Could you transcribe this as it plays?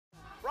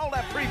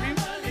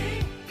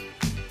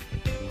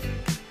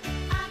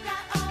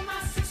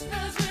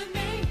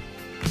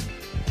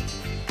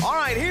All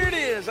right, here it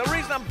is. The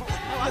reason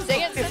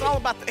it's all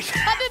about the.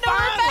 I didn't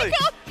know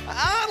Rebecca.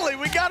 Finally,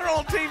 we got her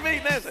on TV.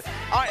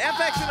 All right,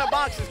 FX in a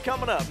Box is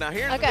coming up. Now,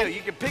 here's the deal.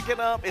 You can pick it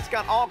up. It's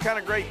got all kind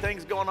of great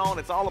things going on.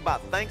 It's all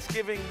about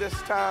Thanksgiving this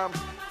time.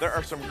 There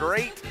are some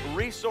great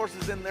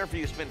resources in there for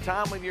you to spend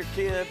time with your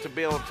kid, to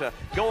be able to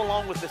go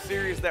along with the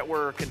series that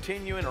we're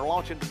continuing or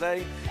launching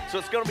today. So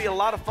it's going to be a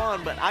lot of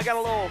fun, but I got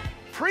a little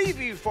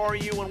preview for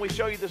you when we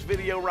show you this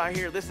video right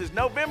here. This is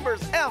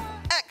November's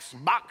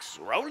FX Box.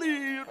 Roll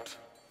it.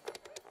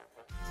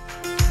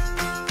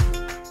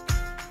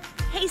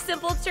 Hey,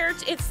 Simple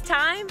Church, it's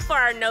time for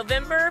our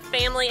November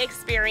Family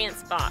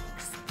Experience Box.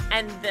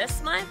 And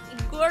this month,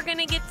 you're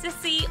gonna get to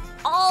see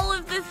all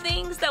of the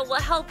things that will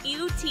help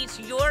you teach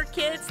your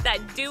kids that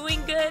doing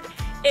good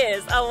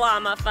is a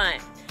llama fun.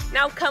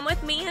 Now come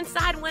with me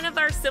inside one of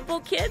our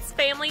Simple Kids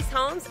families'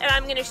 homes, and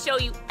I'm gonna show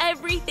you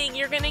everything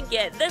you're gonna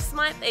get this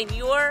month in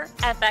your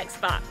FX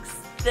Box.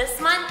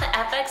 This month, the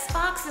FX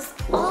Box is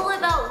all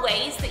about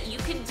ways that you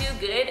can do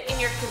good in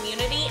your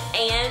community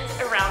and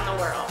around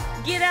the world.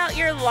 Get out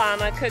your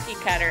llama cookie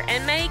cutter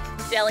and make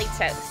jelly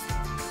toast.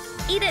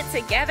 Eat it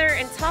together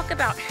and talk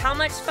about how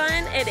much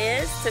fun it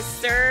is to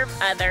serve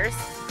others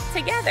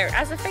together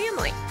as a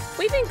family.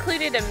 We've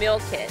included a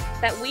meal kit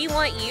that we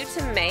want you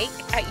to make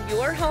at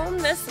your home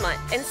this month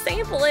and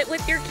sample it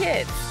with your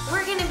kids.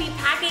 We're gonna be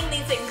packing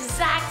these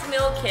exact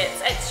meal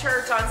kits at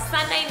church on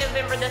Sunday,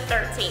 November the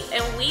 13th,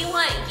 and we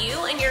want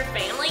you and your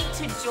family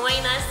to join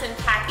us in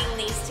packing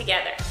these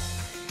together.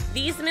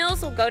 These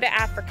meals will go to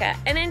Africa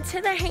and into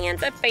the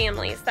hands of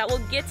families that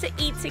will get to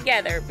eat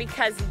together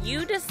because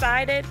you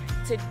decided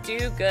to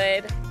do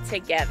good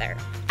together.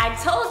 I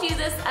told you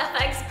this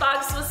FX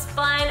Box was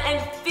fun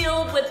and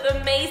filled with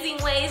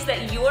amazing ways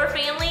that your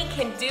family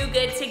can do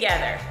good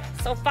together.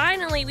 So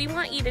finally, we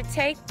want you to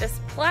take this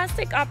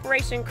plastic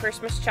Operation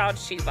Christmas Child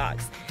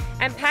shoebox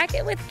and pack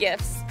it with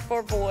gifts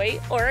for a boy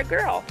or a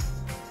girl.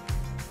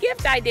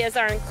 Gift ideas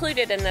are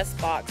included in this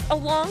box,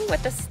 along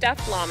with a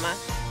stuffed llama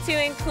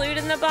to include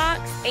in the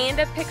box and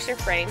a picture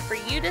frame for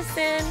you to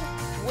send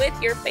with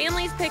your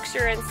family's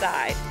picture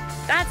inside.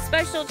 That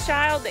special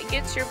child that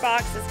gets your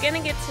box is going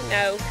to get to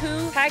know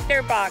who packed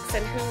their box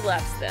and who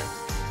loves them.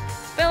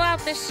 Fill out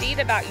the sheet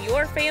about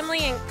your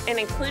family and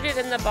include it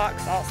in the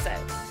box also.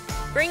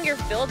 Bring your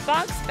filled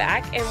box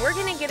back and we're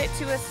going to get it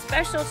to a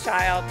special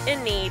child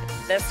in need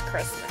this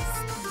Christmas.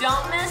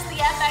 Don't miss the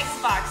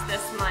FX Box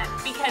this month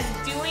because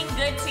doing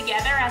good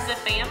together as a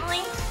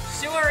family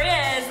sure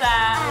is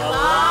a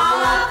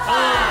lot of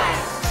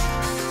fun.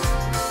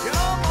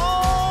 Come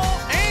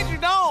on, Angie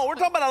Dawn. We're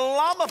talking about a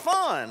llama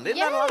fun. Isn't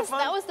that a lot of fun?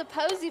 That was the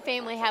Posey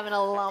family having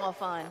a llama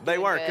fun. They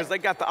were, because they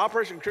got the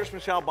Operation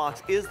Christmas Child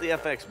box is the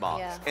FX Box.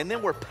 Yeah. And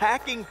then we're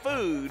packing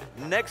food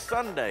next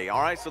Sunday,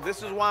 all right? So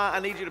this is why I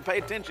need you to pay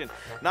attention.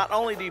 Not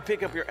only do you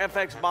pick up your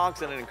FX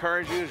Box and it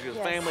encourages you as your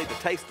family to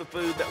taste the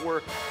food that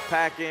we're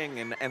packing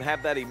and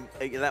have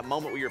that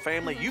moment with your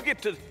family, you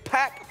get to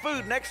pack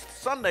food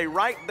next Sunday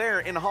right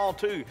there in Hall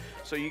 2.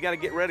 So you got to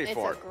get ready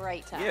for it. It's a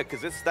great time. Yeah,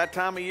 because it's that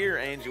time of year,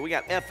 Angie. We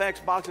got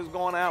FX boxes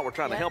going out. We're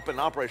trying to help in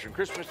Operation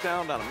Christmas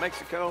Child down in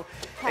Mexico.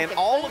 And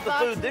all of the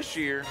food this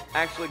year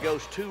actually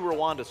goes to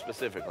Rwanda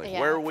specifically,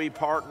 where we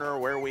partner,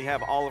 where we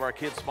have all of our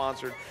kids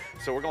sponsored.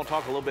 So we're going to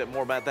talk a little bit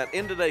more about that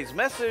in today's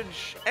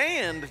message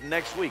and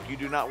next week. You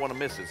do not want to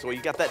miss it. So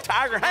you got that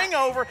Tiger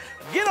hangover,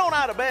 get on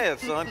out of bed,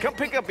 son. Come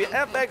pick up your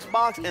FX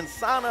Box and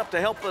sign up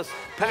to help us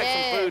pack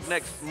some food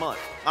next month.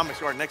 I'm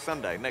sorry, next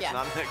Sunday, not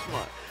next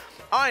month.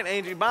 All right,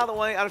 Angie, by the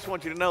way, I just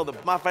want you to know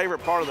that my favorite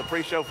part of the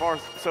pre-show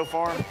so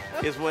far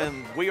is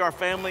when we are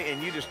family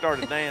and you just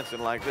started dancing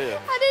like this.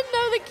 I didn't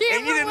know the camera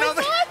and you didn't know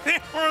the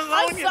camera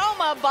was on you. I saw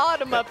my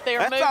bottom up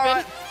there moving. All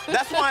right.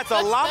 That's why it's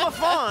a llama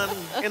fun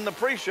in the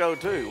pre-show,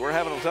 too. We're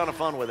having a ton of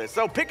fun with it.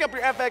 So pick up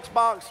your FX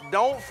Box.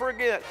 Don't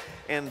forget.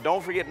 And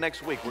don't forget,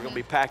 next week, we're going to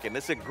be packing.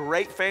 This is a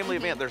great family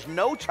event. There's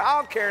no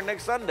child care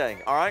next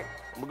Sunday, all right?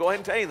 I'm going to go ahead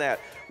and tell you that.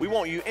 We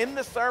want you in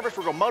this service.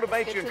 We're going to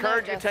motivate you,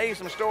 encourage you, tell you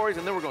some stories,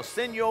 and then we're going to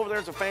send you over there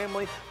as a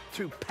family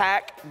to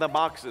pack the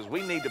boxes.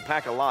 We need to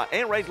pack a lot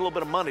and raise a little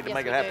bit of money to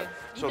make it happen.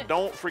 So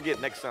don't forget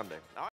next Sunday. All right?